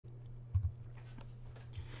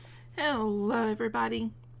Hello everybody,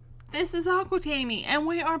 this is Aquatami and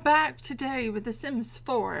we are back today with The Sims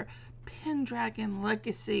 4 Pendragon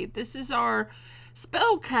Legacy. This is our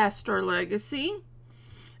Spellcaster Legacy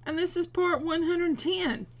and this is part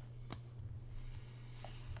 110.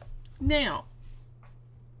 Now,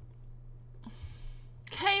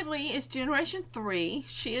 Caeley is generation 3.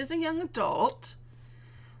 She is a young adult.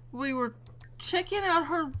 We were checking out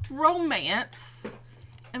her romance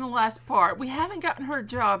in the last part. We haven't gotten her a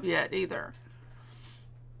job yet either.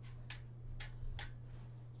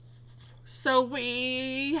 So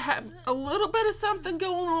we have a little bit of something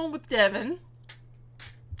going on with Devon.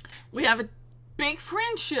 We have a big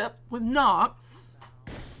friendship with Knox.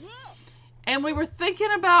 And we were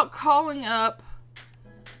thinking about calling up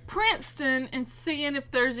Princeton and seeing if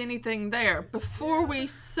there's anything there before we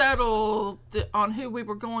settled on who we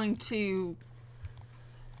were going to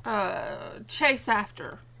chase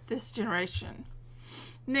after this generation.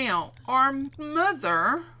 Now, our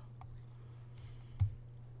mother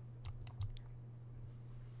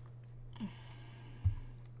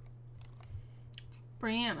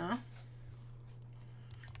Brianna,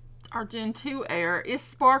 our Gen 2 heir, is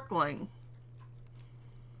sparkling.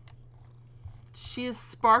 She is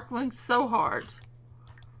sparkling so hard.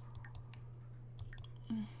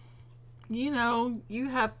 You know, you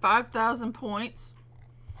have 5,000 points.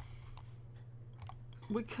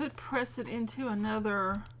 We could press it into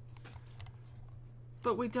another,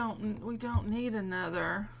 but we don't need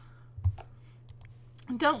another.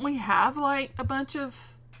 Don't we have like a bunch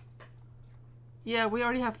of, yeah, we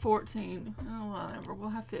already have 14. Oh, whatever, we'll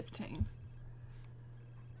have 15.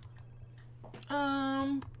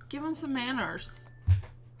 Give him some manners.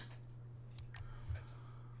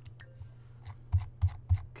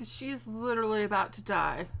 Because she is literally about to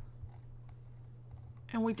die.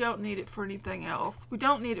 And we don't need it for anything else. We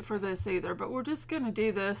don't need it for this either, but we're just going to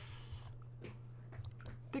do this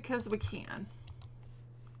because we can.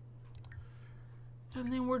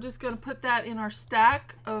 And then we're just going to put that in our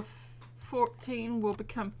stack of 14 will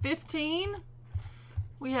become 15.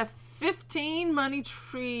 We have 15 money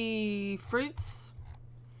tree fruits.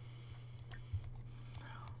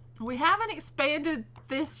 We haven't expanded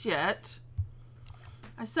this yet.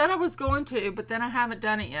 I said I was going to, but then I haven't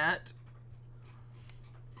done it yet.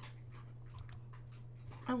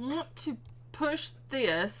 I want to push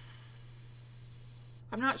this.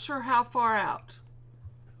 I'm not sure how far out.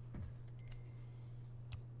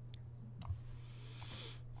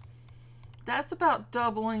 That's about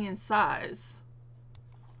doubling in size.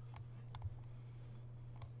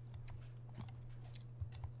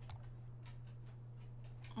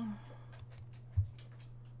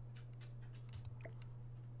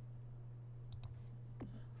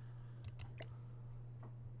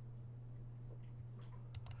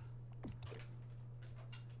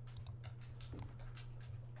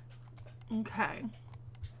 Okay.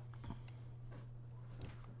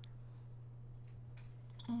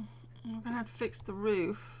 We're gonna have to fix the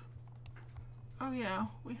roof. Oh yeah,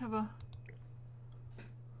 we have a...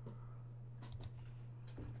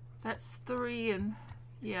 That's 3 and...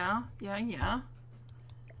 Yeah.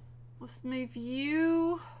 Let's move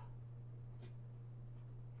you...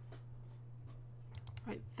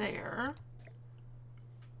 right there.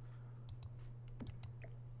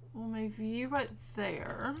 We'll move you right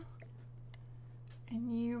there.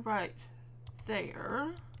 And you right there.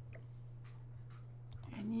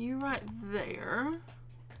 And you right there.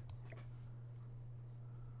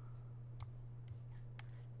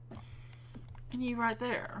 And you right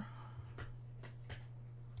there.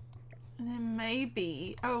 And then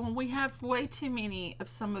maybe, oh, we have way too many of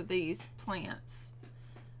some of these plants.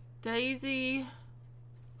 Daisy,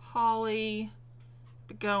 holly,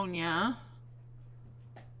 begonia,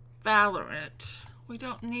 valorant. We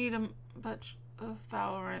don't need a bunch of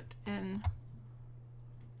valorant and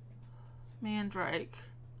mandrake.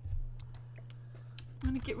 I'm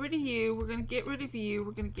gonna get rid of you. We're gonna get rid of you.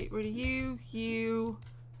 We're gonna get rid of you. You.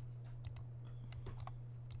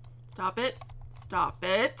 Stop it. Stop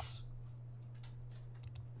it.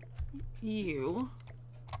 You.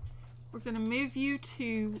 We're gonna move you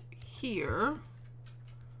to here.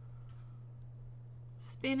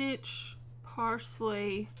 Spinach,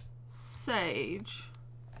 parsley, sage.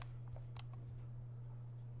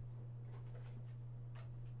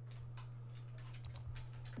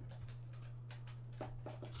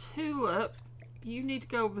 Tulip, you need to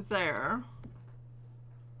go over there.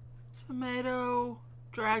 Tomato,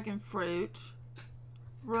 dragon fruit,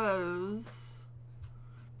 rose.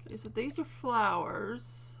 Okay, so these are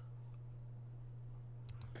flowers.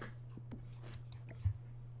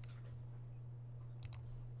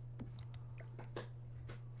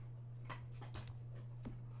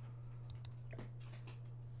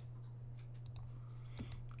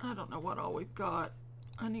 I don't know what all we've got.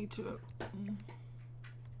 I need to...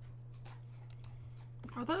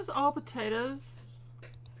 Are those all potatoes?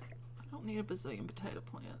 I don't need a bazillion potato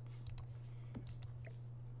plants.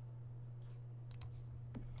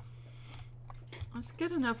 That's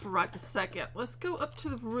good enough for right this second. Let's go up to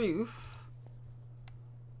the roof.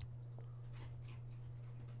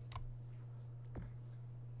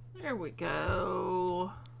 There we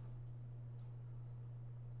go.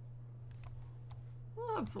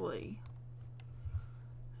 Lovely.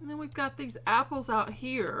 And then we've got these apples out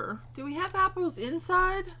here. Do we have apples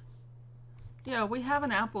inside? Yeah, we have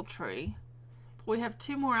an apple tree. We have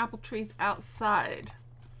 2 more apple trees outside.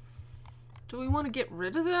 Do we want to get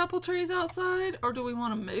rid of the apple trees outside? Or do we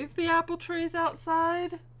want to move the apple trees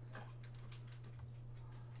outside?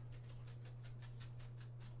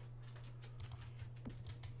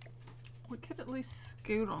 We could at least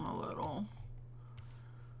scoot on a little.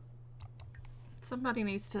 Somebody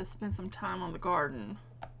needs to spend some time on the garden.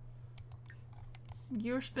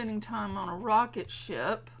 You're spending time on a rocket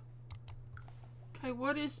ship. Okay,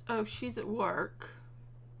 what is... Oh, she's at work.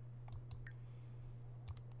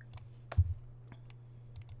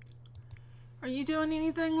 Are you doing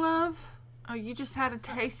anything, love? Oh, you just had a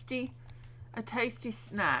tasty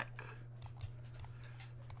snack.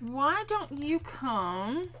 Why don't you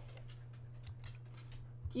come...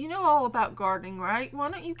 You know all about gardening, right? Why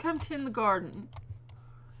don't you come tend the garden?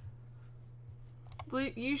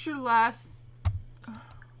 Use your last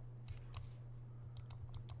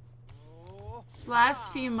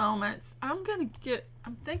few moments. I'm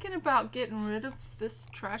thinking about getting rid of this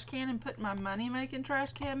trash can and putting my money-making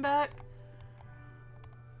trash can back.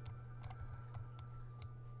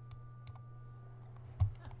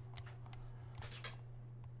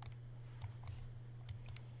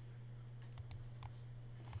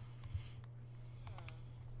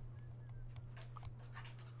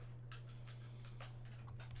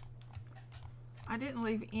 I didn't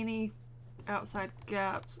leave any outside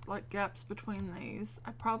gaps, like gaps between these.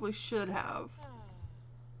 I probably should have.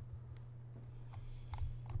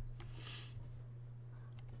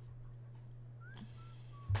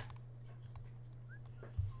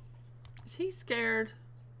 Is he scared?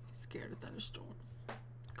 He's scared of thunderstorms.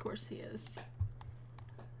 Of course he is.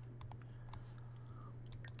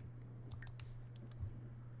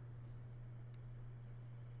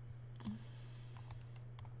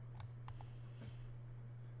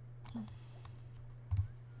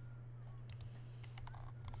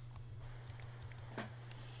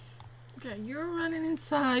 Okay, you're running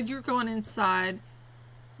inside. You're going inside.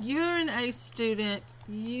 You're an A student.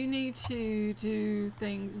 You need to do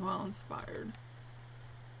things well inspired.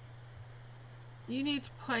 You need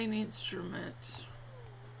to play an instrument.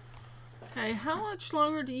 Okay, how much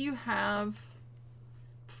longer do you have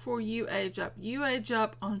before you age up? You age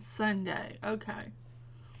up on Sunday. Okay.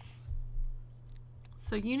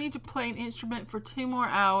 So you need to play an instrument for 2 more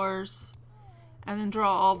hours and then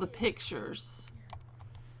draw all the pictures.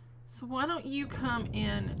 So why don't you come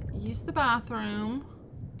in, use the bathroom,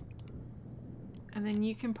 and then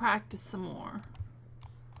you can practice some more.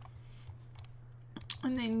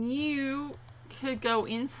 And then you could go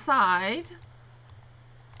inside.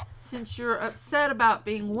 Since you're upset about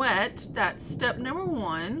being wet, that's step number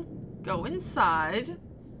 1. Go inside,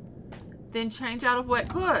 then change out of wet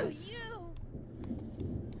clothes.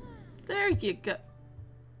 There you go.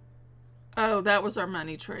 Oh, that was our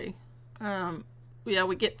money tree. Yeah,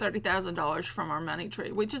 we get $30,000 from our money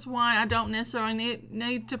tree, which is why I don't necessarily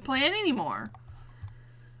need to plan anymore.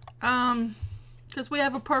 Because we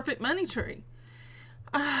have a perfect money tree.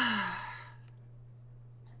 I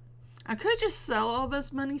could just sell all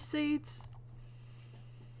those money seeds.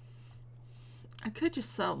 I could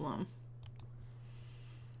just sell them.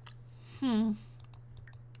 I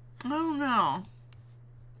don't know.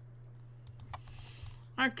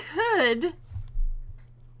 I could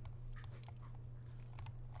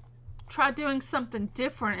try doing something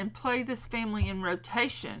different and play this family in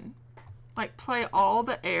rotation. Like play all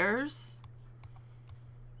the heirs.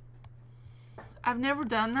 I've never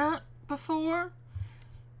done that before.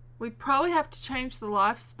 We'd probably have to change the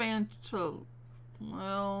lifespan to,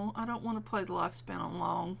 well, I don't want to play the lifespan on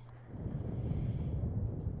long.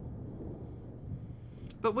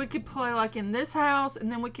 But we could play like in this house,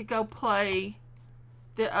 and then we could go play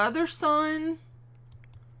the other son.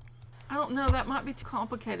 I don't know, that might be too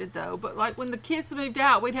complicated though. But like when the kids moved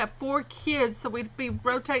out, we'd have 4 kids, so we'd be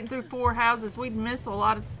rotating through 4 houses. We'd miss a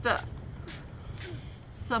lot of stuff.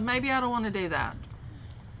 So maybe I don't want to do that.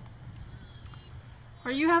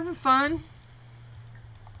 Are you having fun?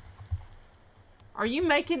 Are you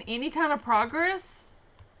making any kind of progress?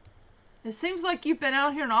 It seems like you've been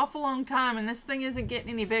out here an awful long time and this thing isn't getting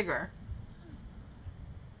any bigger.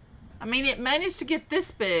 I mean, it managed to get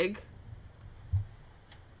this big.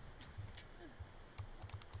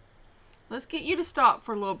 Let's get you to stop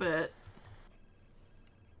for a little bit.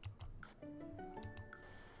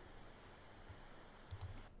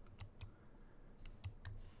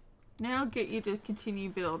 Now get you to continue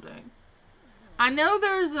building. I know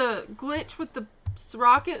there's a glitch with the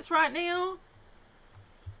rockets right now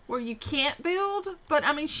where you can't build, but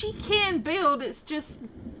I mean, she can build. It's just,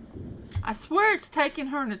 I swear it's taken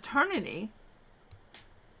her an eternity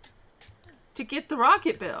to get the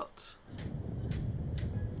rocket built.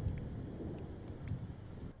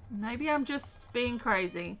 Maybe I'm just being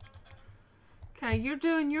crazy. Okay, you're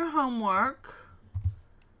doing your homework.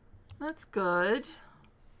 That's good.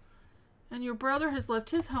 And your brother has left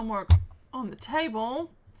his homework on the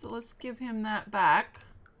table, so let's give him that back.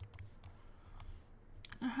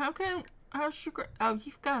 How's your, oh,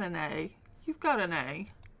 you've got an A. You've got an A.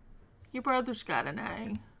 Your brother's got an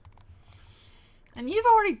A. And you've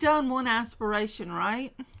already done one aspiration,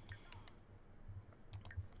 right?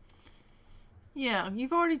 Yeah,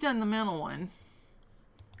 you've already done the mental one.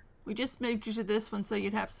 We just moved you to this one so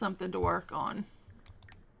you'd have something to work on.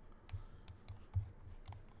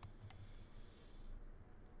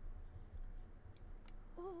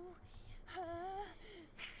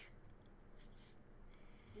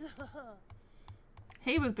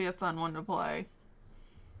 He would be a fun one to play.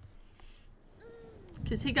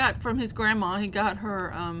 Because he got, from his grandma, he got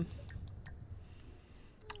her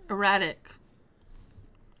erratic.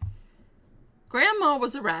 Grandma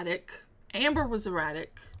was erratic. Amber was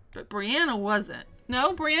erratic. But Brianna wasn't.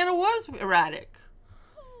 No, Brianna was erratic.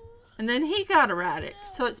 And then he got erratic.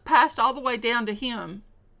 So it's passed all the way down to him.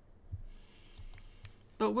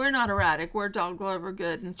 But we're not erratic. We're dog lover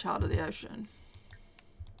good and child of the ocean.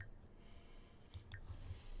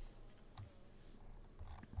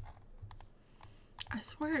 I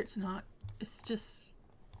swear it's not. It's just...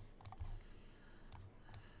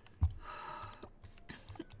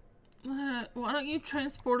 why don't you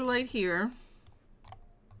transportalate here?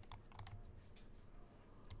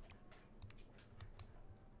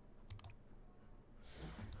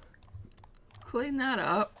 Clean that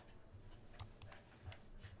up.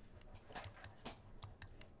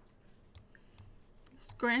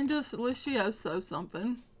 Delicioso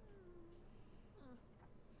something.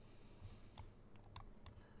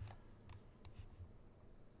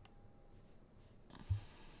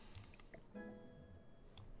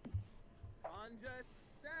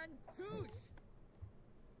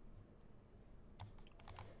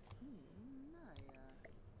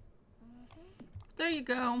 There you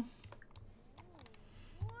go.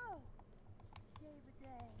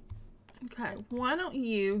 Okay, why don't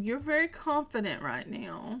you're very confident right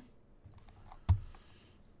now.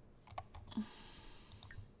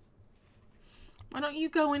 Why don't you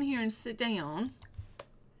go in here and sit down?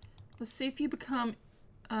 Let's see if you become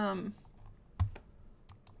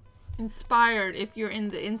inspired if you're in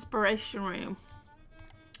the inspiration room.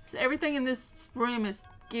 So everything in this room is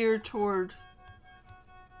geared toward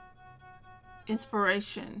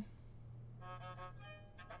inspiration.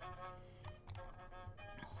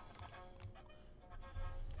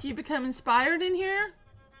 Do you become inspired in here?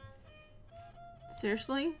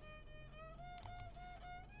 Seriously?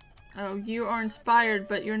 Oh, you are inspired,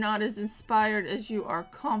 but you're not as inspired as you are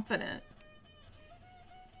confident.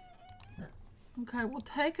 Okay, we'll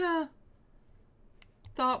take a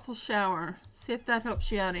thoughtful shower. See if that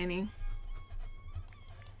helps you out any.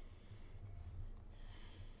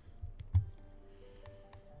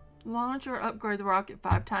 Launch or upgrade the rocket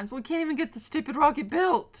 5 times. We can't even get the stupid rocket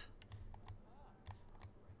built.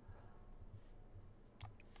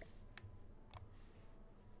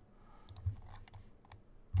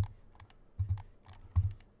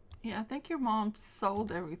 Yeah, I think your mom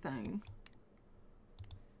sold everything.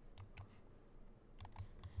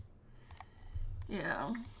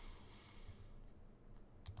 Yeah.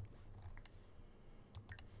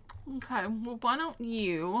 Okay, well, why don't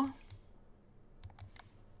you...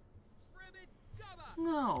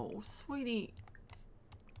 No, sweetie.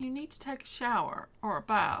 You need to take a shower or a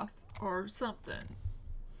bath or something.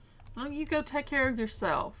 Why don't you go take care of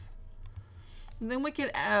yourself? And then we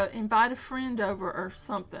could invite a friend over or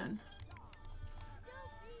something.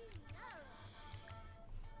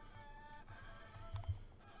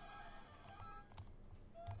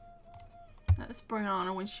 That's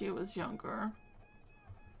Brianna when she was younger.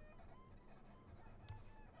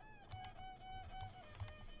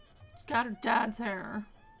 She got her dad's hair.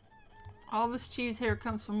 All this cheese hair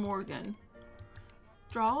comes from Morgan.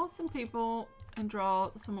 Draw some people and draw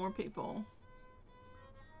some more people.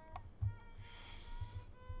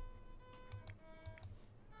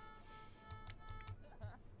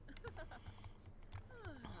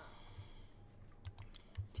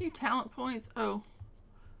 Two talent points. Oh.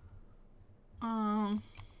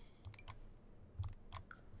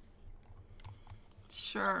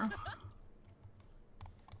 Sure.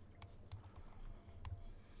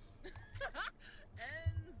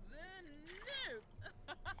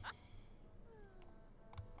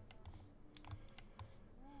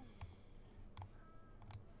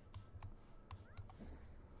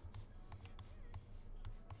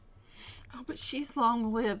 Oh, but she's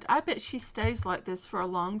long-lived. I bet she stays like this for a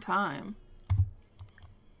long time.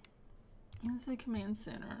 Where's the command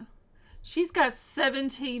center? She's got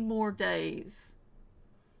 17 more days.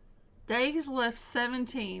 Days left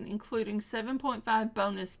 17, including 7.5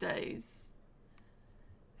 bonus days.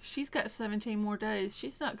 She's got 17 more days.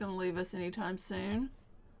 She's not going to leave us anytime soon.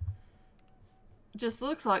 Just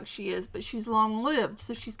looks like she is, but she's long-lived,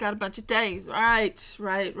 so she's got a bunch of days. Right.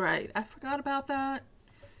 I forgot about that.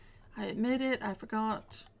 I admit it. I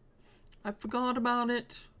forgot about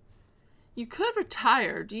it. You could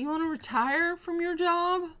retire. Do you want to retire from your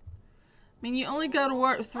job? I mean, you only go to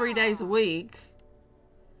work 3 days a week.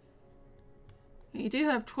 You do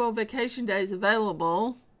have 12 vacation days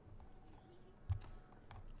available.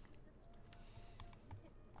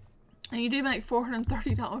 And you do make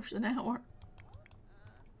 $430 an hour.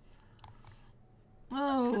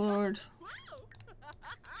 Oh, Lord.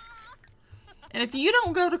 And if you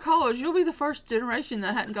don't go to college, you'll be the first generation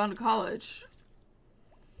that hadn't gone to college.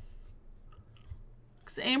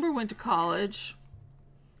 Because Amber went to college.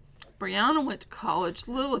 Brianna went to college.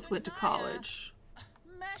 Lilith went to college.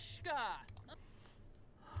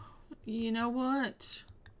 You know what?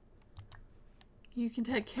 You can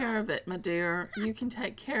take care of it, my dear. You can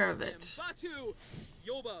take care of it.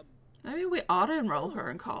 Maybe we ought to enroll her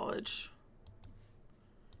in college.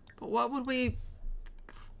 But what would we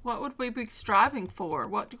be striving for?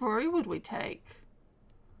 What degree would we take?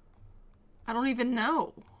 I don't even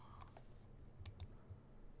know.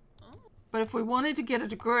 But if we wanted to get a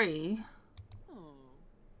degree,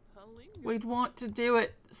 we'd want to do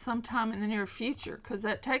it sometime in the near future, because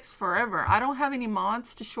that takes forever. I don't have any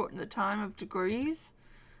mods to shorten the time of degrees.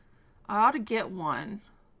 I ought to get one.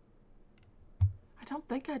 I don't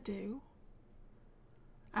think I do.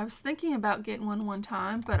 I was thinking about getting one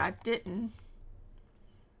time, but I didn't.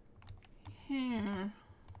 Here.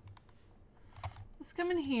 Let's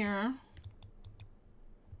come in here.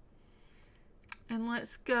 And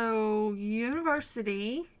let's go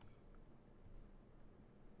university.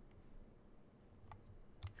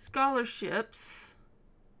 Scholarships.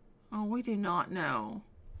 Oh, we do not know.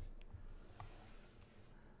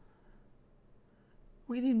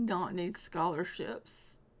 We do not need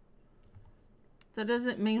scholarships. That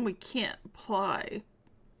doesn't mean we can't apply.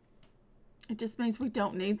 It just means we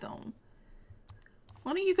don't need them.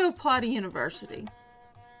 Why don't you go apply to university?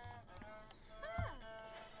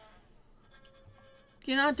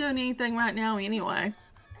 You're not doing anything right now anyway.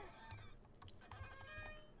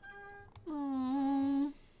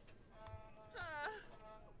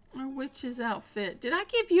 Our witch's outfit. Did I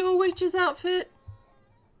give you a witch's outfit?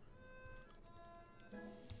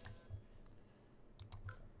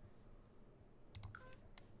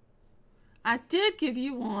 I did give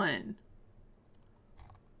you one.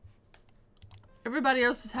 Everybody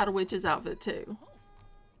else has had a witch's outfit too.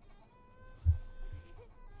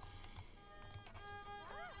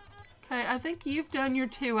 Okay, I think you've done your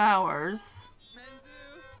 2 hours.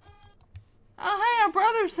 Oh, hey, our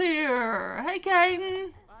brother's here. Hey,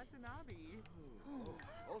 Caden.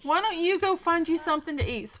 Why don't you go find you something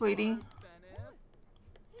to eat, sweetie?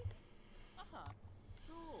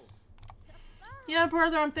 Yeah,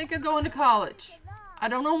 brother, I'm thinking of going to college. I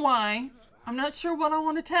don't know why. I'm not sure what I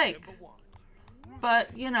want to take.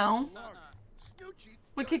 But, you know,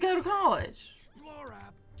 we could go to college.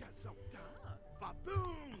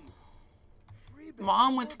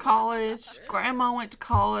 Mom went to college. Grandma went to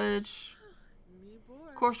college.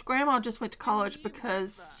 Of course, Grandma just went to college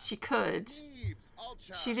because she could.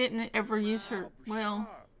 She didn't ever use her, well,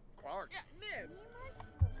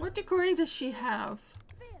 what degree does she have?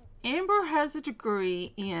 Amber has a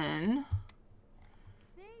degree in,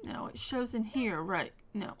 no, it shows in here, right,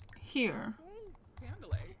 no, here.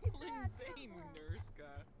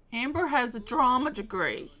 Amber has a drama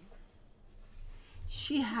degree.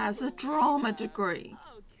 She has a drama degree.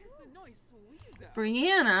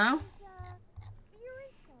 Brianna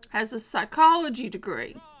has a psychology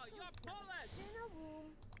degree.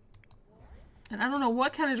 And I don't know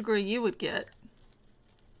what kind of degree you would get.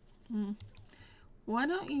 Why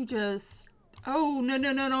don't you just... Oh, no,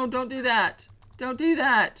 no, no, no. Don't do that. Don't do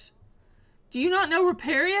that. Do you not know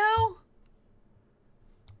Repario?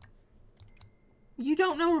 You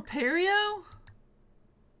don't know Repario?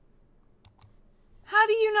 How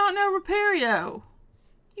do you not know Repario?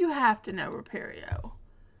 You have to know Repario.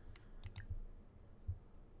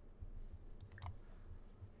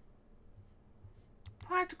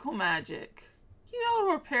 Practical magic. You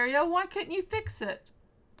know Repario. Why couldn't you fix it?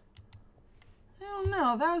 I don't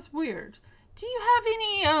know. That was weird. Do you have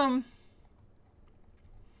any,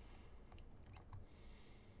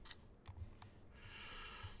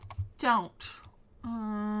 Don't.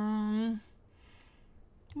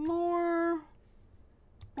 More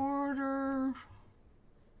order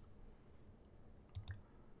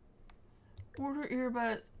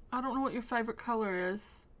earbuds. I don't know what your favorite color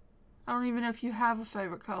is. I don't even know if you have a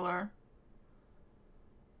favorite color.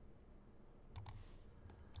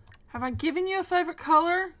 Have I given you a favorite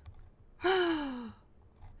color?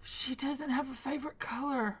 She doesn't have a favorite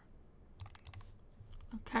color.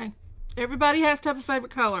 Okay. Everybody has to have a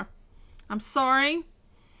favorite color. I'm sorry.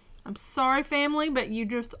 I'm sorry, family, but you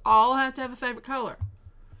just all have to have a favorite color.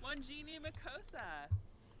 One genie Makosa.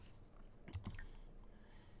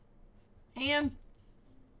 And,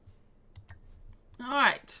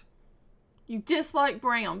 alright. You dislike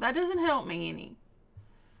brown. That doesn't help me any.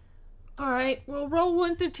 Alright, well, roll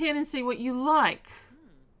 1 through 10 and see what you like.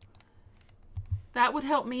 That would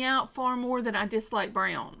help me out far more than I dislike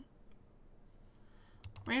brown.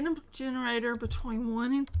 Random generator between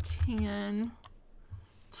 1 and 10.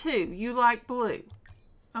 2. You like blue.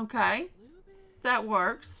 Okay. That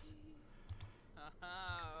works.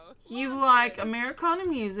 You like Americana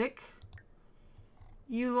music.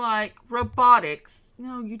 You like robotics.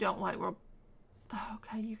 No, you don't like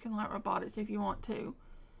okay, you can like robotics if you want to.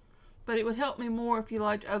 But it would help me more if you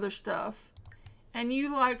liked other stuff. And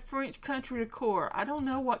you like French country decor. I don't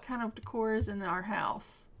know what kind of decor is in our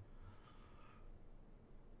house.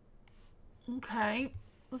 Okay,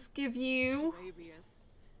 let's give you...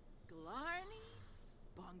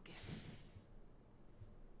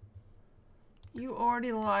 You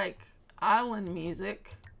already like island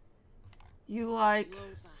music. You like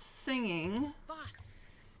singing.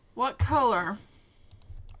 What color?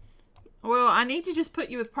 Well, I need to just put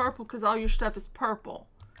you with purple because all your stuff is purple.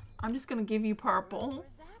 I'm just going to give you purple.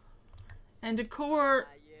 And decor,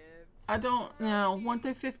 I don't know, 1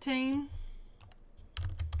 through 15.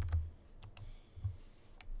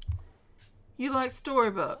 You like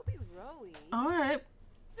storybook. Alright.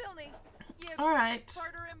 Alright.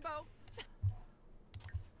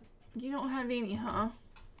 You don't have any, huh?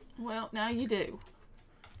 Well, now you do.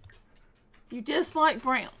 You dislike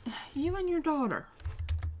brown. You and your daughter.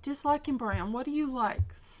 Disliking brown. What do you like?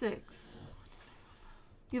 6.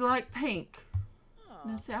 You like pink.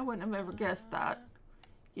 Now, see, I wouldn't have ever guessed that.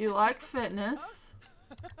 You like fitness.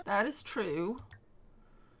 That is true.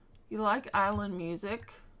 You like island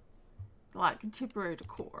music. You like contemporary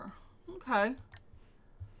decor. Okay.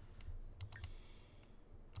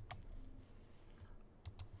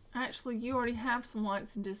 Actually, you already have some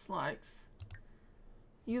likes and dislikes.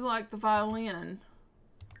 You like the violin.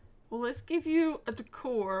 Well, let's give you a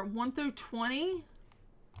decor. 1 through 20.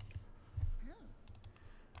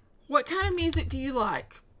 What kind of music do you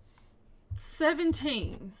like?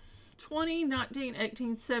 17. 20, 19,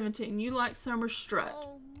 18, 17. You like Summer Strut.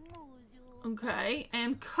 Okay.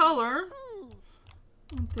 And color.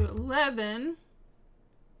 1 through 11.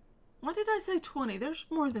 Why did I say 20? There's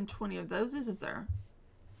more than 20 of those, isn't there?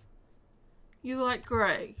 You like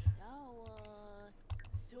gray.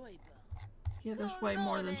 Yeah, there's way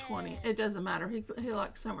more than 20. It doesn't matter. He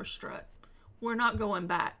likes Summer Strut. We're not going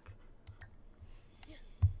back.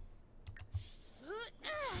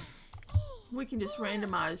 We can just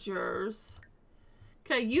randomize yours.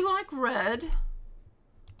 Okay, you like red.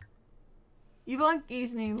 You like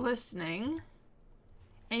easy listening.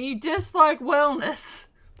 And you dislike wellness.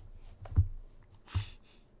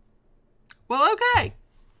 Well, okay.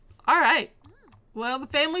 Alright. Well, the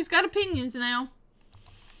family's got opinions now.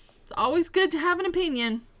 It's always good to have an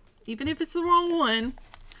opinion. Even if it's the wrong one.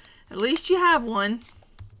 At least you have one.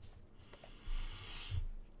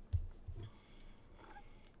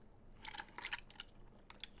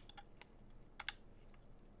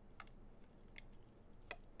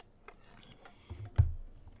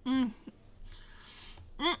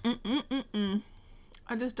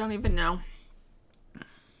 I just don't even know.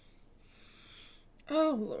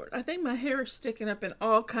 Oh, Lord. I think my hair is sticking up in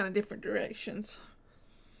all kind of different directions.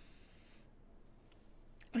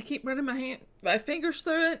 I keep running my fingers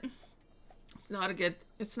through it. It's not a good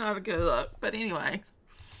look. But anyway.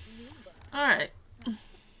 Alright.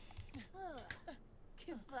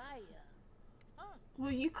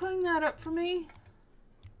 Will you clean that up for me?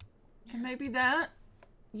 And maybe that?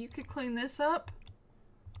 You could clean this up?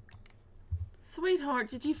 Sweetheart,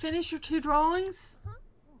 did you finish your 2 drawings?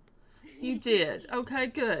 You did. Okay,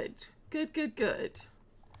 good. Good, good, good.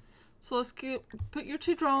 So let's put your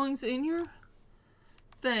 2 drawings in your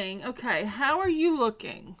thing. Okay, how are you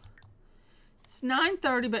looking? It's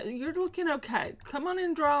 9:30, but you're looking okay. Come on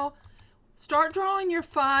and draw. Start drawing your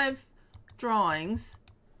 5 drawings.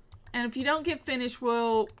 And if you don't get finished,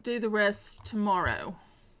 we'll do the rest tomorrow.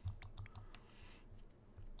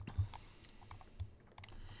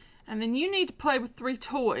 And then you need to play with 3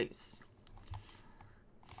 toys.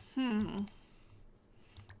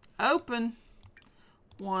 Open.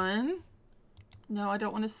 1. No, I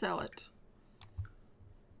don't want to sell it.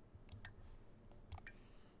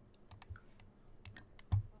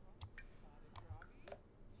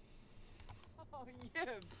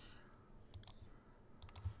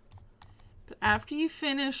 But after you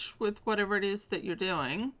finish with whatever it is that you're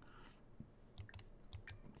doing,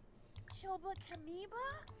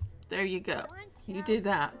 there you go. You do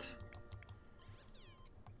that.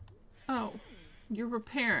 Oh, you're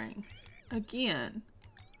repairing. Again.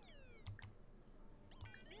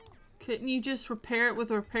 Couldn't you just repair it with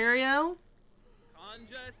Repario?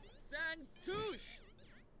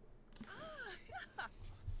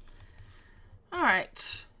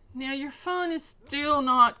 Alright. Now your phone is still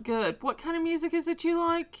not good. What kind of music is it you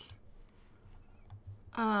like?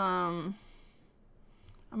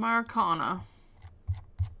 Americana.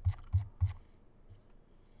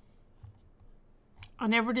 I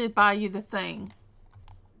never did buy you the thing.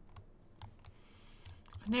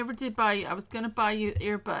 I never did buy you. I was going to buy you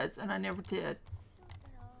earbuds, and I never did.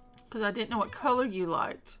 Because I didn't know what color you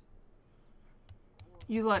liked.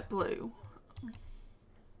 You like blue.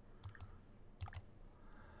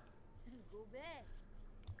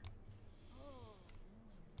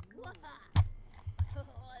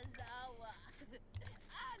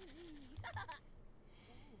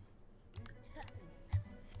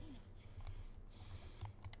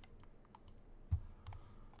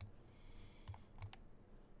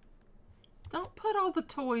 Don't put all the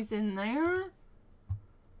toys in there.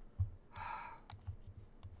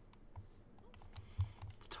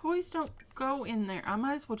 The toys don't go in there. I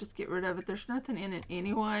might as well just get rid of it. There's nothing in it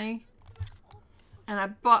anyway.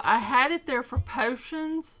 And I had it there for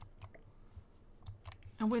potions.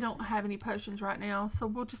 And we don't have any potions right now, so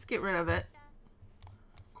we'll just get rid of it.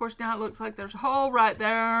 Of course, now it looks like there's a hole right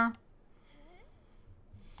there.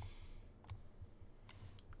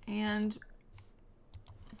 And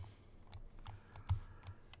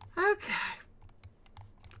okay.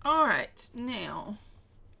 All right. Now,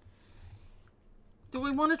 do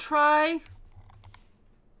we want to try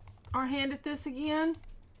our hand at this again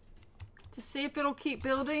to see if it'll keep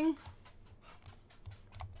building?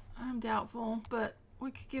 I'm doubtful, but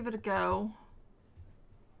we could give it a go.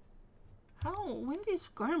 When does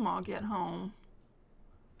Grandma get home?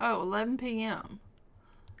 Oh, 11 p.m.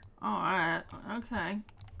 All right. Okay.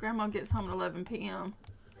 Grandma gets home at 11 p.m.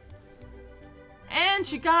 And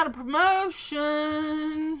she got a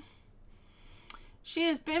promotion. She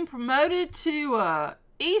has been promoted to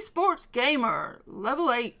esports gamer,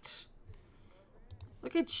 level 8.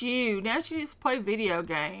 Look at you. Now she needs to play video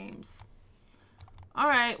games.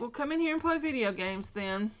 Alright, we'll come in here and play video games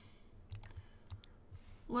then.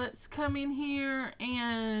 Let's come in here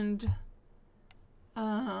and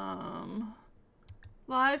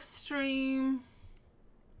live stream.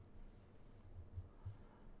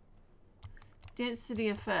 Density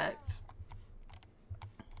effect.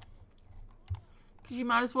 Because you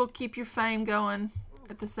might as well keep your fame going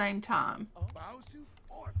at the same time.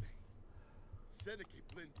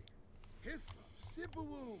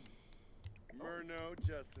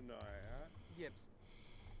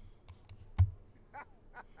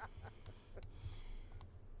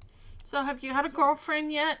 So have you had a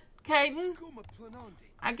girlfriend yet, Caden?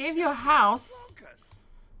 I gave you a house.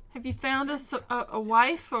 Have you found us a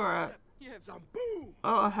wife or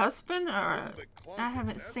a husband? Or I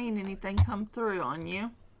haven't seen anything come through on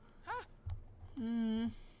you.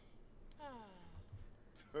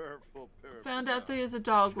 Found out that he's a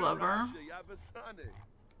dog lover.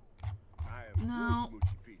 No,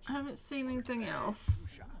 I haven't seen anything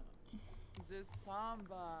else.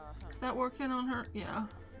 Is that working on her? Yeah.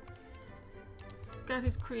 He's got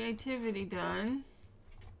his creativity done.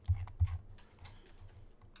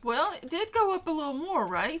 Well, it did go up a little more,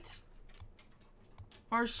 right?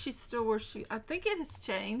 Or is she still where she... I think it has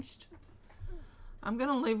changed. I'm going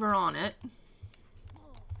to leave her on it.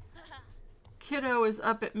 Kiddo is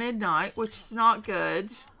up at midnight, which is not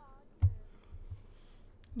good.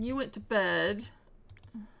 You went to bed.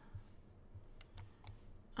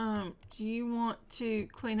 Do you want to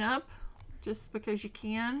clean up just because you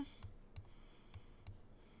can?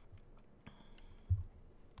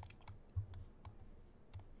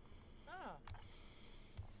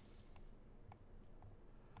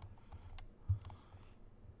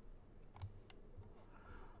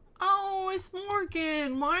 Oh, it's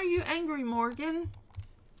Morgan. Why are you angry, Morgan?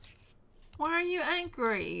 Why are you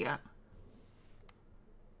angry?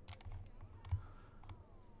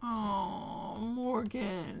 Oh,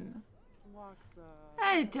 Morgan.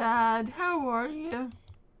 Hey, Dad. How are you?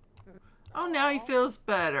 Oh, now he feels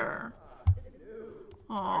better.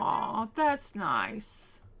 Oh, that's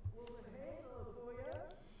nice.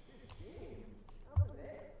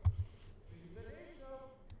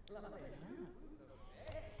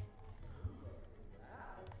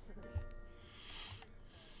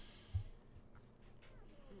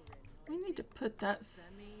 We need to put that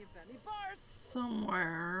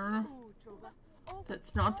somewhere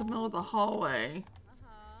that's not the middle of the hallway.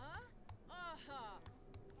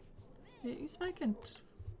 Yeah, he's making...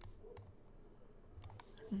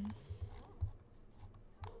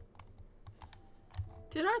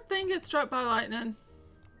 Did our thing get struck by lightning?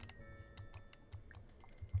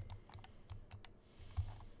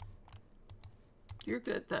 You're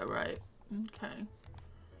good though, right? Okay.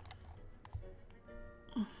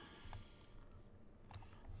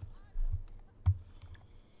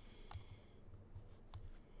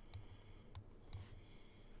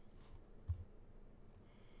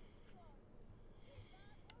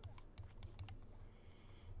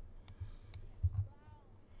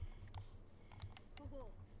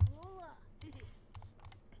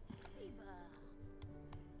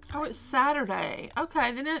 Oh, it's Saturday.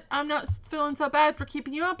 Okay, then I'm not feeling so bad for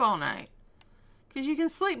keeping you up all night. Because you can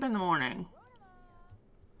sleep in the morning.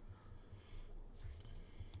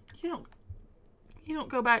 You don't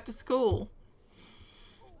go back to school.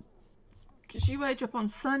 Because you age up on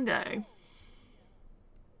Sunday.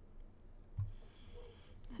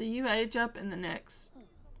 So you age up in the next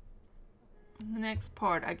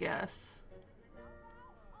part, I guess.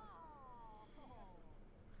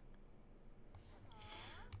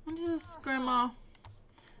 Just Grandma.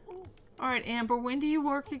 Alright, Amber, when do you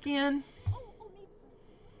work again?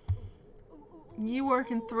 You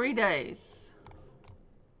work in 3 days.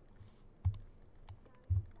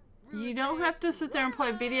 You don't have to sit there and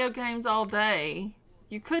play video games all day.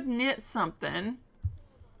 You could knit something.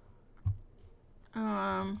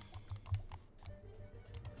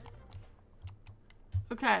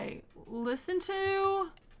 Okay, listen to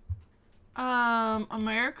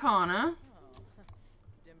Americana.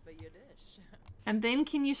 And then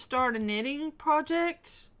can you start a knitting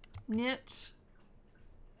project? Knit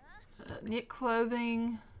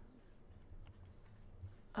clothing,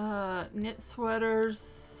 knit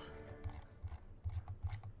sweaters.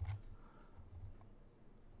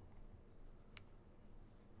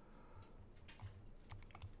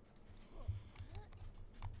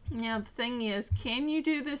 Now the thing is, can you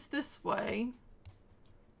do this way?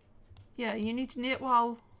 Yeah, you need to knit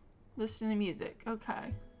while listening to music.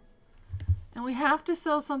 Okay. And we have to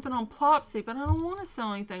sell something on Plopsy, but I don't want to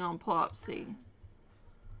sell anything on Plopsy.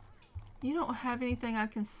 You don't have anything I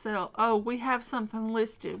can sell. Oh, we have something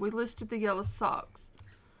listed. We listed the yellow socks.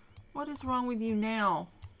 What is wrong with you now?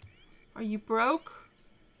 Are you broke?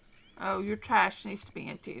 Oh, your trash needs to be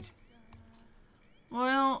emptied.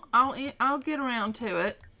 Well, I'll get around to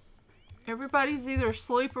it. Everybody's either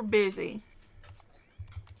asleep or busy.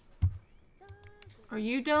 Are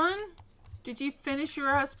you done? Did you finish your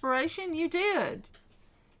aspiration? You did.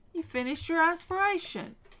 You finished your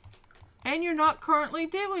aspiration. And you're not currently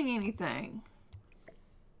doing anything.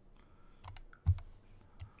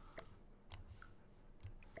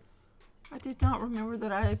 I did not remember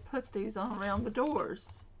that I had put these on around the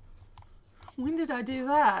doors. When did I do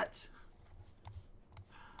that?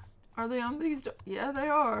 Are they on these doors? Yeah, they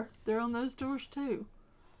are. They're on those doors too.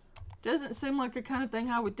 Doesn't seem like the kind of thing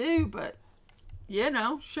I would do, but you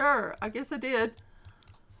know, sure. I guess I did.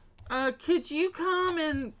 Could you come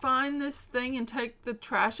and find this thing and take the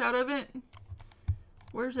trash out of it?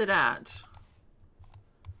 Where's it at?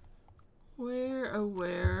 Where, oh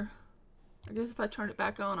where? I guess if I turn it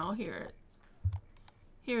back on, I'll hear it.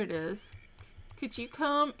 Here it is. Could you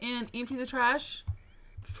come and empty the trash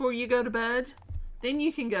before you go to bed? Then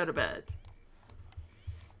you can go to bed.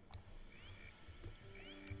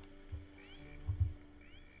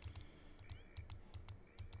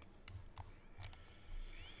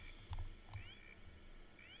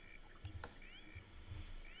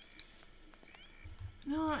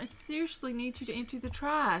 No, I seriously need you to empty the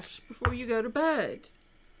trash before you go to bed.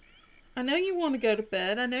 I know you want to go to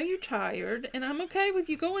bed. I know you're tired. And I'm okay with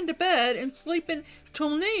you going to bed and sleeping till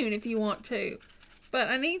noon if you want to. But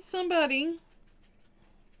I need somebody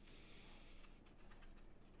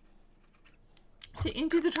to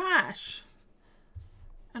empty the trash.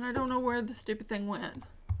 And I don't know where the stupid thing went.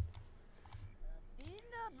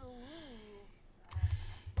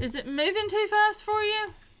 Is it moving too fast for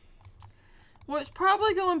you? Well, it's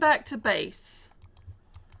probably going back to base.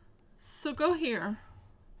 So go here.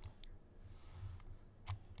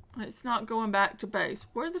 It's not going back to base.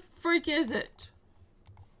 Where the freak is it?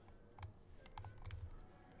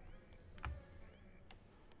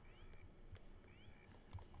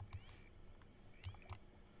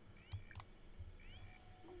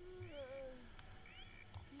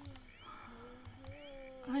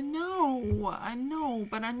 I know,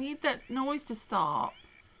 but I need that noise to stop.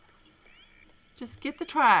 Just get the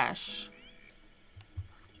trash.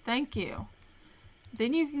 Thank you.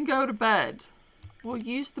 Then you can go to bed. We'll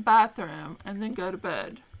use the bathroom and then go to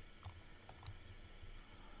bed.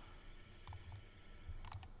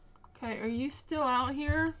 Okay, are you still out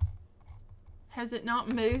here? Has it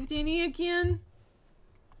not moved any again?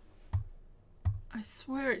 I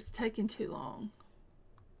swear it's taking too long.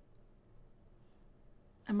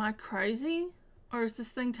 Am I crazy? Or is this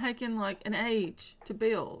thing taking like an age to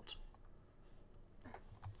build?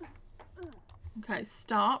 Okay,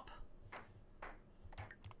 stop.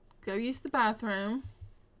 Go use the bathroom.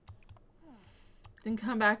 Then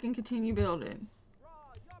come back and continue building.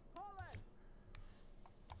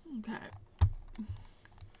 Okay.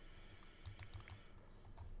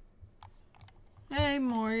 Hey,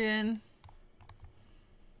 Morgan.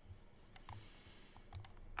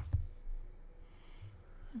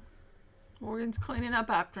 Morgan's cleaning up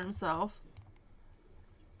after himself.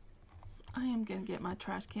 I am gonna get my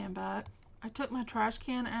trash can back. I took my trash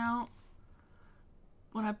can out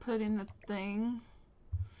when I put in the thing.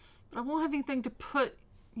 But I won't have anything to put.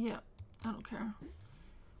 Yeah, I don't care.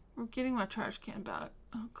 We're getting my trash can back.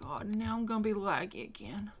 Oh god, now I'm gonna be laggy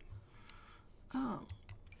again.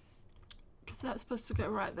 Because that's supposed to go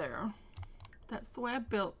right there. That's the way I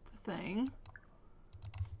built the thing.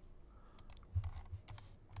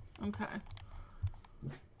 Okay.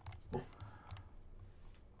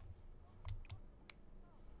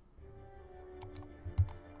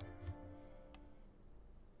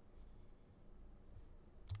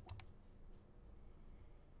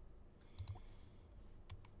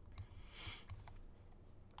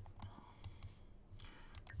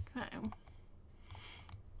 Okay.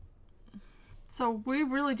 So we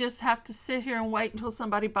really just have to sit here and wait until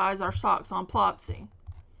somebody buys our socks on Plopsy.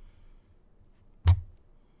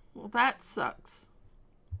 Well, that sucks.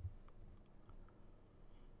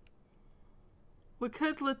 We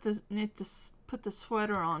could put the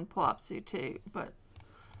sweater on Plopsy too, but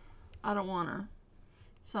I don't want to,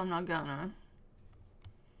 so I'm not gonna.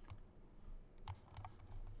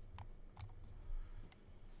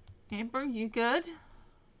 Amber, you good?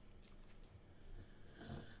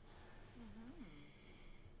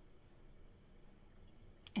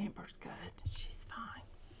 Amber's good. She's fine.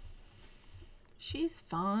 She's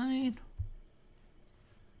fine.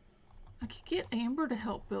 I could get Amber to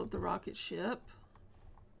help build the rocket ship.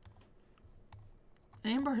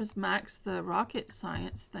 Amber has maxed the rocket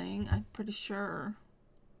science thing, I'm pretty sure.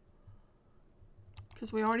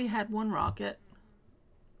 Because we already had one rocket.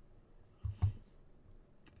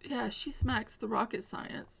 Yeah, she's maxed the rocket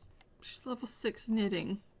science. She's level 6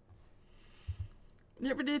 knitting.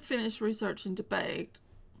 Never did finish research and debate.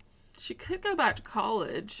 She could go back to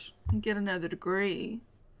college and get another degree.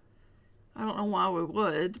 I don't know why we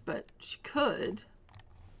would, but she could.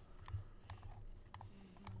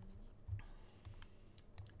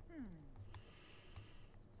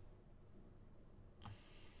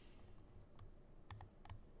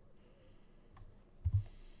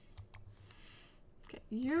 Okay,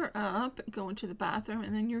 you're up, going to the bathroom,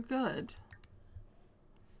 and then you're good.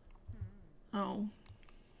 Oh.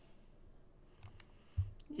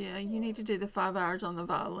 Yeah, you need to do the 5 hours on the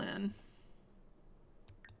violin.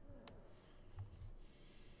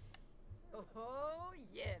 Oh,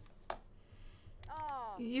 yes.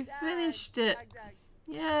 Oh, You finished it.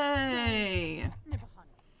 Yay.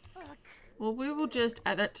 Well, we will just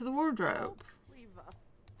add that to the wardrobe.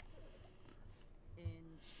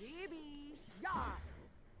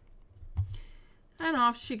 And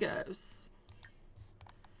off she goes.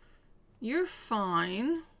 You're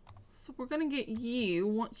fine. So we're going to get you,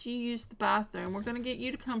 once you use the bathroom, we're going to get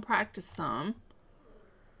you to come practice some.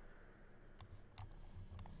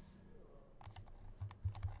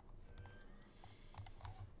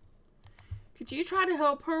 Could you try to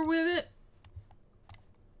help her with it?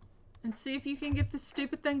 and see if you can get this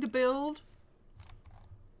stupid thing to build.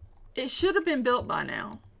 It should have been built by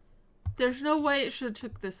now. There's no way it should have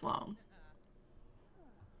took this long.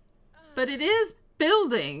 But it is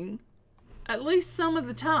building at least some of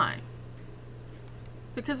the time.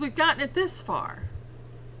 Because we've gotten it this far.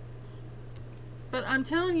 But I'm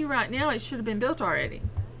telling you right now, it should have been built already.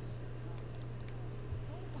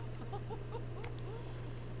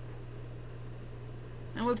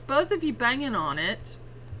 And with both of you banging on it,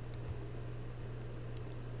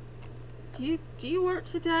 do you work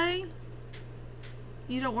today?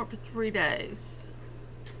 You don't work for 3 days.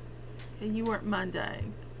 Okay, you work Monday.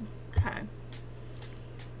 Okay.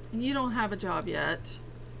 And you don't have a job yet.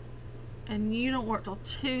 And you don't work till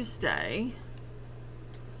Tuesday.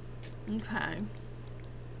 Okay.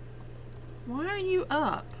 Why are you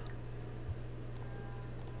up?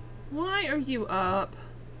 Why are you up?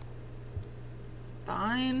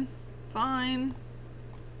 Fine. Fine.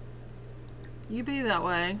 You be that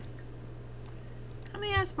way. How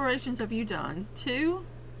many aspirations have you done? 2?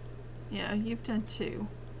 Yeah, you've done 2.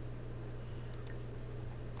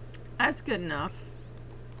 That's good enough.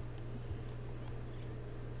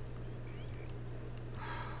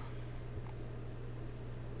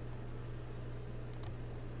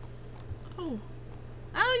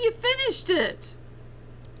 Oh, you finished it!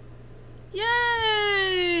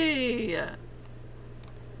 Yay!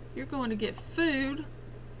 You're going to get food.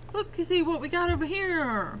 Look, you see what we got over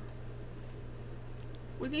here.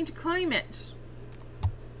 We need to claim it.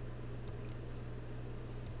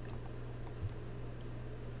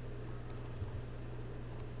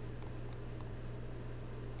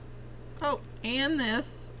 Oh, and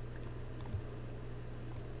this.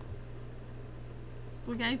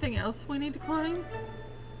 We got anything else we need to claim?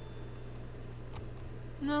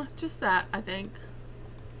 No, just that, I think.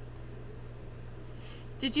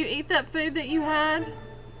 Did you eat that food that you had?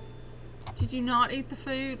 Did you not eat the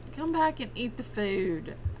food? Come back and eat the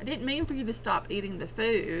food. I didn't mean for you to stop eating the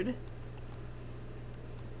food.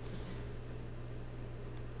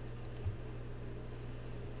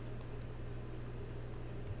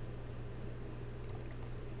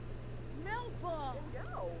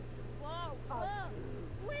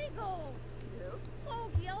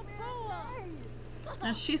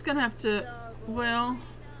 Now she's gonna have to, well,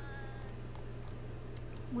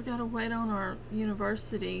 we gotta wait on our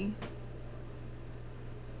university.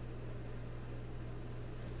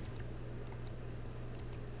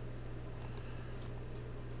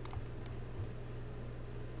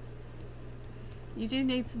 You do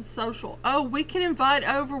need some social. Oh, we can invite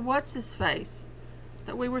over what's his face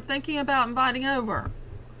that we were thinking about inviting over.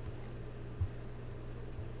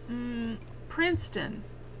 Princeton.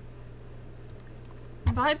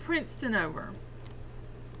 Invite Princeton over.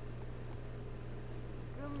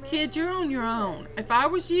 Kid, you're on your own. If I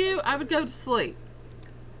was you, I would go to sleep.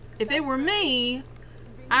 If it were me,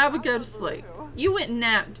 I would go to sleep. You went and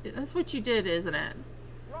napped. That's what you did, isn't it?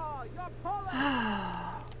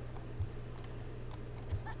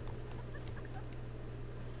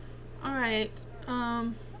 Alright.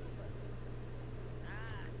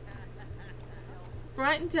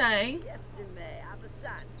 Bright day.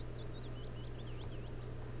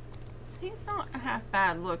 He's not half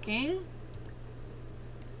bad looking.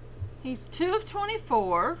 He's 2 of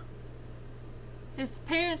 24. His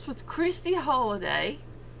parents was Christy Holiday.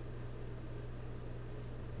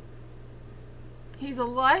 He's a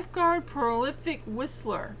lifeguard, prolific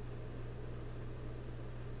whistler.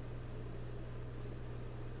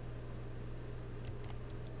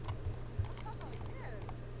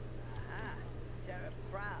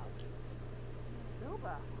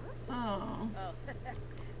 Oh.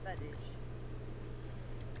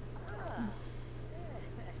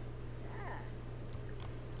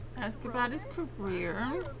 Ask about his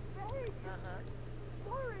career.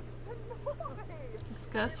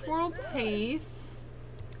 Discuss world peace.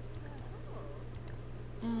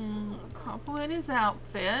 Compliment his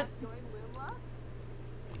outfit.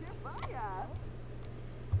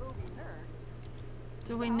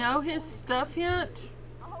 Do we know his stuff yet?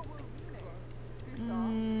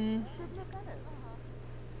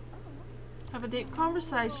 Have a deep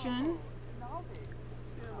conversation.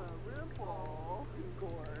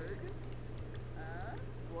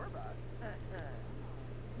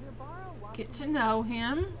 Get to know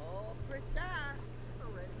him.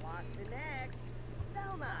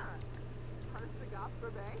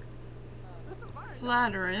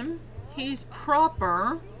 Flatter him. He's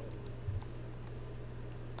proper.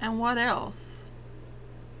 And what else?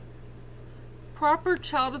 Proper,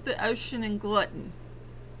 child of the ocean, and glutton.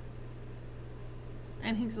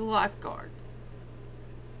 And he's a lifeguard.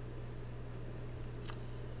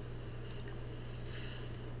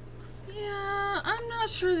 Yeah, I'm not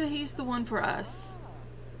sure that he's the one for us.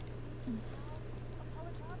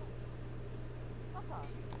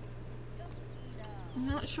 I'm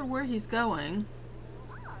not sure where he's going.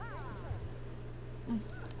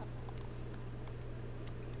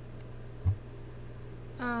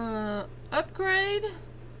 Upgrade?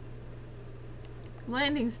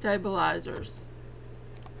 Landing stabilizers.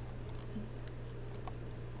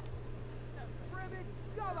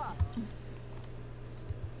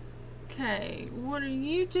 Okay, what are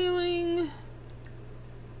you doing?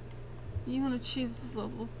 You want to achieve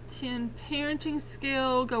level 10 parenting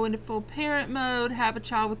skill, go into full parent mode, have a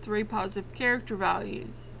child with 3 positive character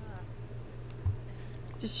values.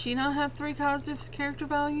 Does she not have 3 positive character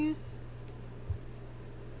values?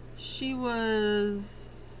 She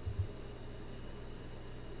was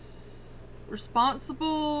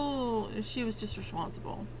responsible. She was just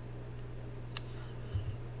responsible.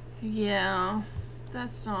 Yeah,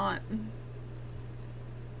 that's not.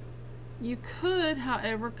 You could,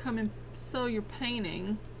 however, come and sell your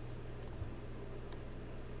painting.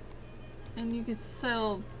 And you could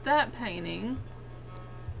sell that painting.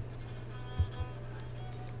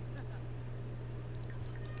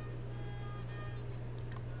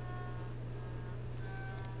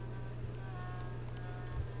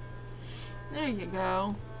 There you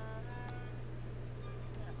go.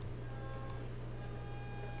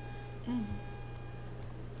 I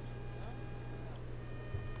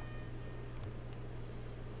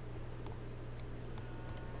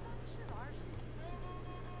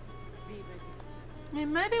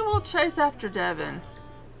mean, maybe we'll chase after Devin.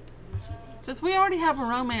 Because we already have a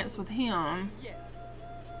romance with him.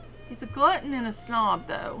 He's a glutton and a snob,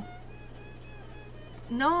 though.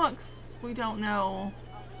 Nox, we don't know.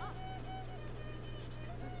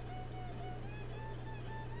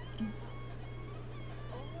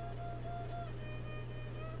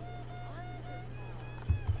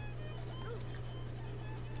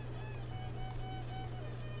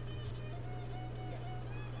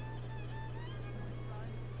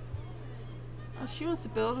 Oh, she wants to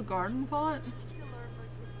build a garden plot?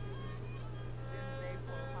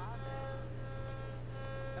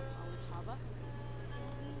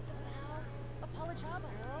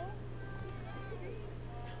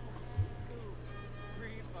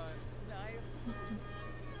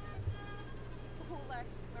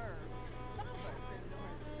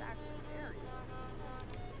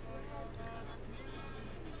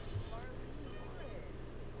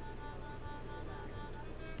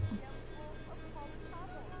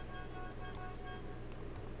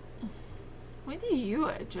 When do you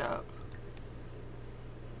edge up?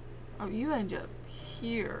 Oh, you edge up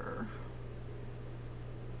here.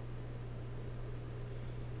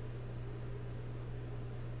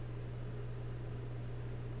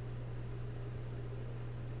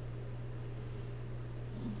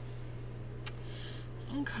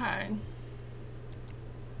 Okay.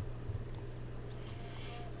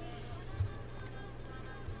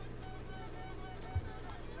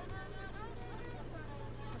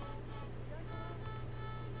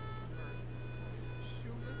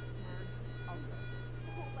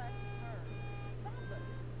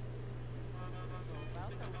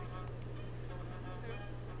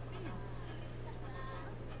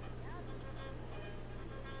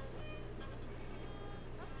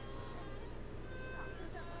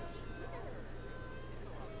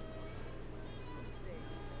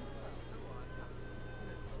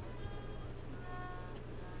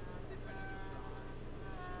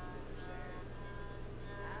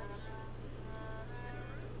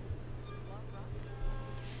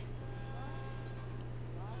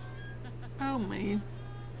 Oh me.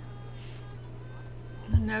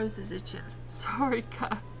 My nose is itching. Sorry,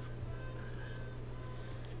 guys.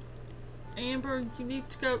 Amber, you need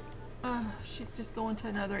to go. She's just going to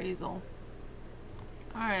another easel.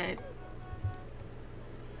 Alright.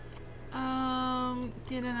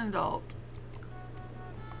 Get an adult.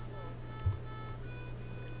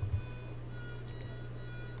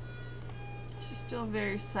 She's still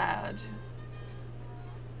very sad.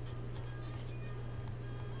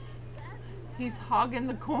 He's hogging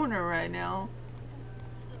the corner right now.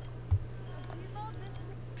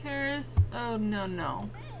 Paris, oh no, no.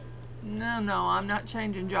 No, no, I'm not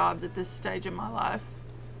changing jobs at this stage of my life.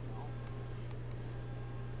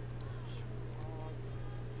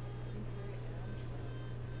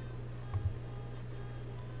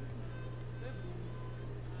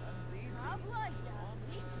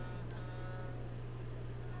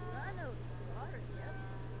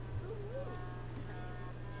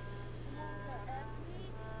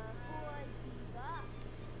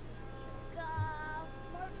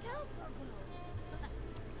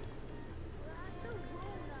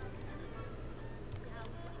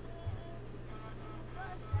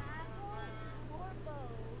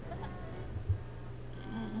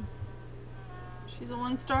 She's a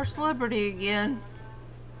one-star celebrity again.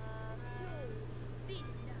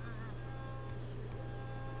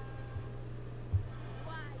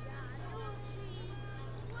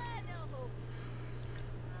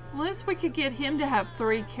 At least we could get him to have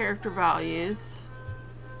 3 character values.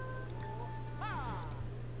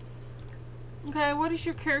 Okay, what does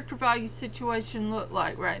your character value situation look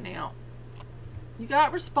like right now? You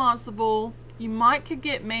got responsible. You might could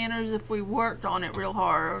get manners if we worked on it real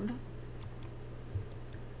hard.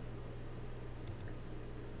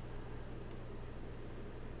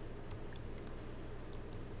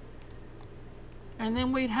 And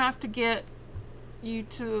then we'd have to get you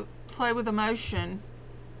to play with emotion.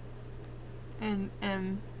 And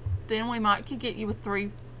then we might could get you with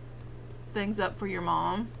 3 things up for your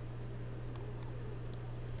mom.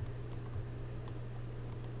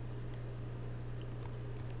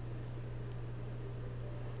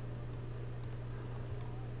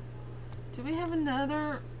 Do we have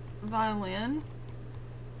another violin?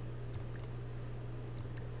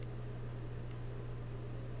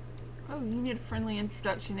 Oh, you need a friendly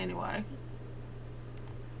introduction anyway.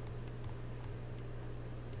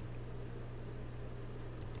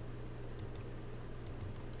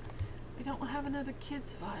 We don't have another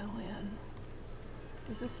kid's violin.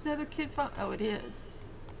 Is this another kid's violin? Oh, it is.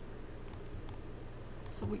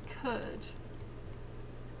 So we could.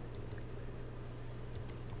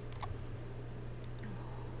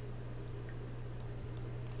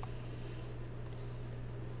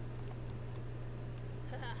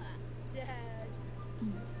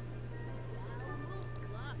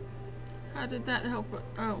 How did that help?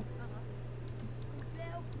 Oh.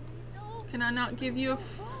 Can I not give you a...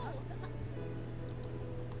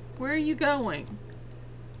 Where are you going?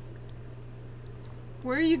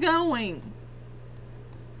 Where are you going?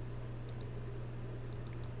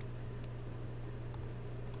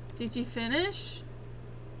 Did you finish?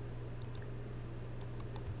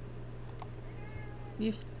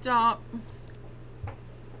 You stop.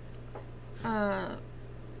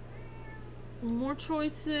 More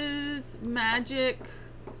choices, magic,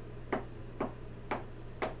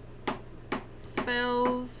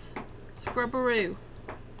 spells, scrubberoo.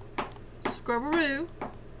 Scrubberoo.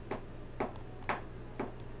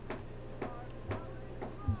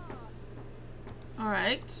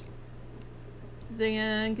 Alright.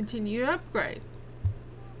 Then continue your upgrade.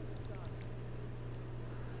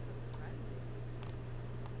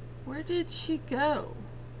 Where did she go?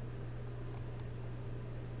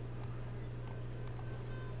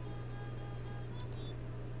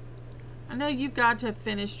 I know you've got to have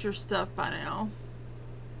finished your stuff by now.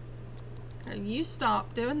 Okay, you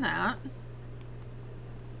stop doing that.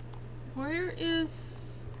 Where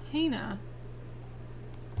is Tina?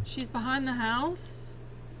 She's behind the house.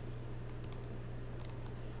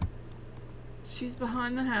 She's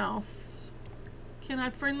behind the house. Can I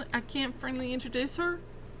friendly? I can't friendly introduce her?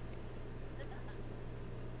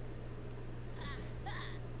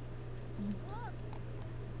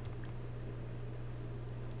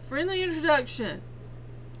 Friendly introduction.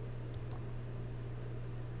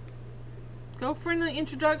 Go friendly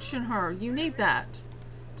introduction her. You need that.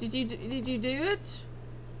 Did you do it?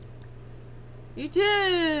 You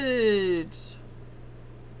did.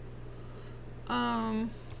 Come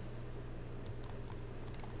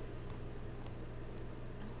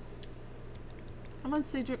on,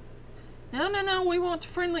 Cedric. No, we want to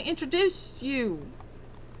friendly introduce you.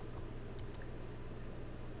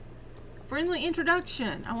 Friendly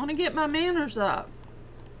introduction. I want to get my manners up.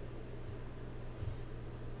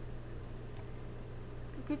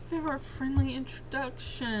 Give her a friendly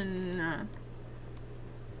introduction.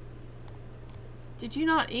 Did you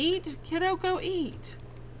not eat? Kiddo, go eat.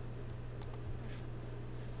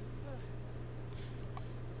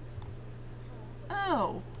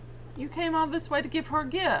 Oh, you came all this way to give her a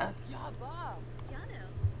gift.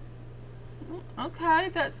 Okay,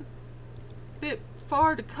 that's a bit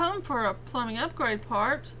far to come for a plumbing upgrade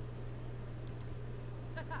part.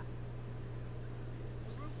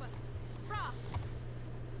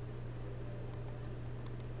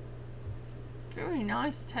 Very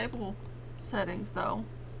nice table settings though.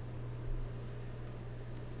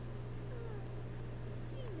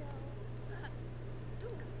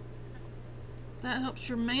 That helps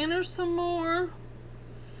your manners some more.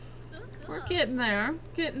 We're getting there,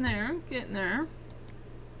 getting there, getting there.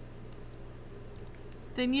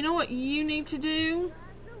 Then you know what you need to do?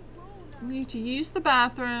 You need to use the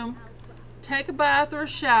bathroom, take a bath or a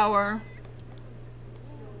shower,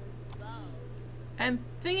 and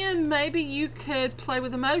then maybe you could play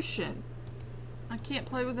with emotion. I can't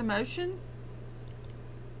play with emotion?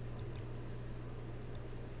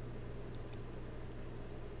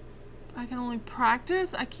 I can only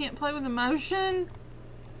practice. I can't play with emotion.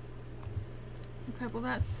 Okay, well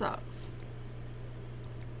that sucks.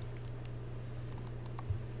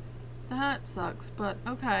 That sucks, but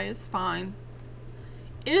okay, it's fine.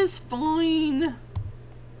 It's fine.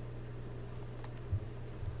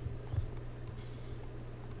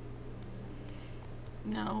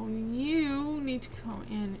 No, you need to come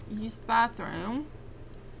in, use the bathroom,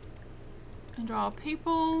 and draw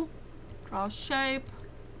people, draw a shape,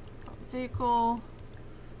 draw a vehicle,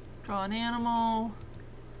 draw an animal,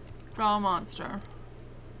 draw a monster.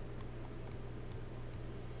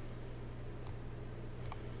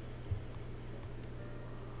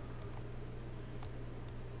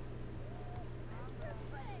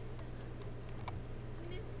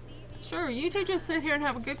 Sure, you two just sit here and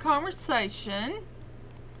have a good conversation.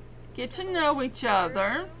 Get to know each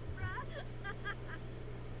other.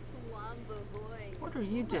 What are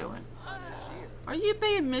you doing? Are you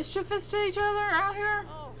being mischievous to each other out here?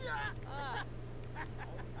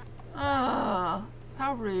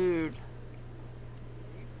 How rude.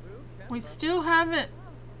 We still haven't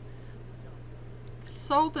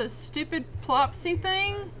sold this stupid Plopsy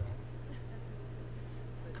thing?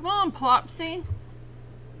 Come on, Plopsy.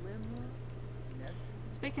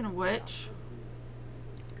 Speaking of which...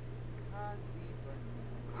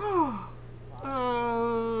 Oh,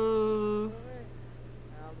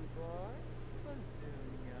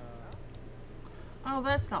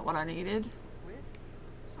 that's not what I needed.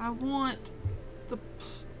 I want the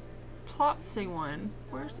Plopsy one.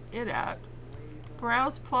 Where's it at?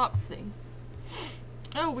 Browse Plopsy.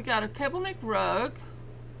 Oh, we got a cable neck rug.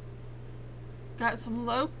 Got some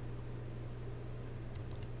low...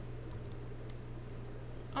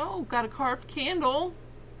 Oh, got a carved candle.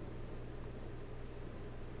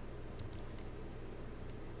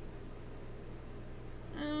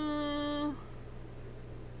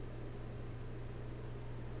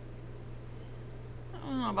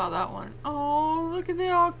 I don't know about that one. Oh, look at the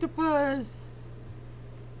octopus.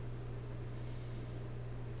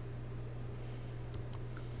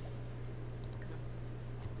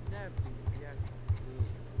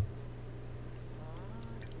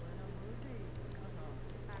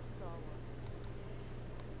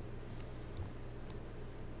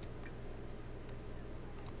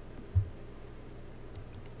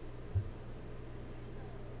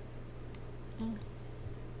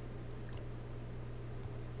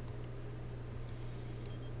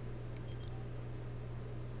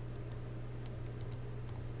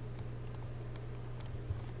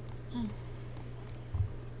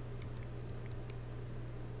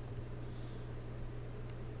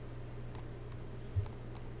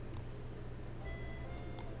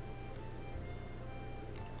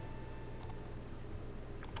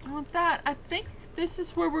 Want that. I think this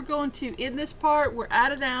is where we're going to end this part. We're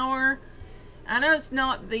at an hour. I know it's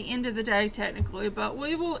not the end of the day technically, but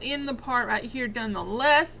we will end the part right here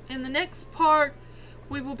nonetheless. In the next part,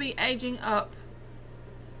 we will be aging up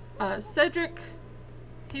Cedric.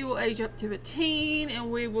 He will age up to a teen,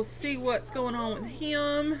 and we will see what's going on with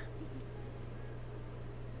him.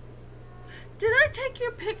 Did I take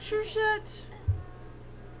your pictures yet?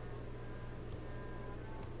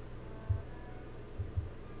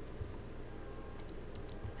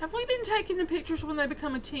 Have we been taking the pictures when they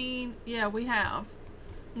become a teen? Yeah, we have.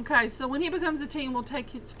 Okay, so when he becomes a teen, we'll take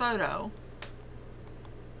his photo.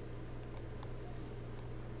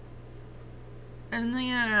 And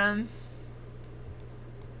then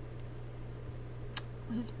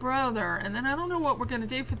his brother. And then I don't know what we're going to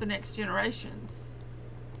do for the next generations.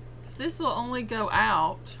 Because this will only go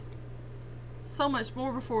out so much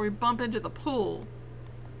more before we bump into the pool.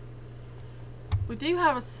 We do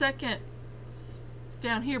have a second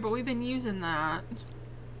down here, but we've been using that.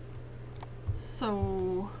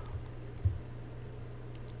 So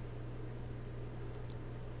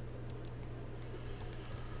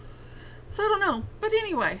I don't know. But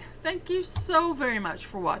anyway, thank you so very much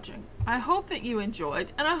for watching. I hope that you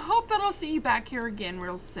enjoyed, and I hope that I'll see you back here again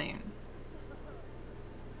real soon.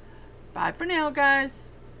 Bye for now, guys.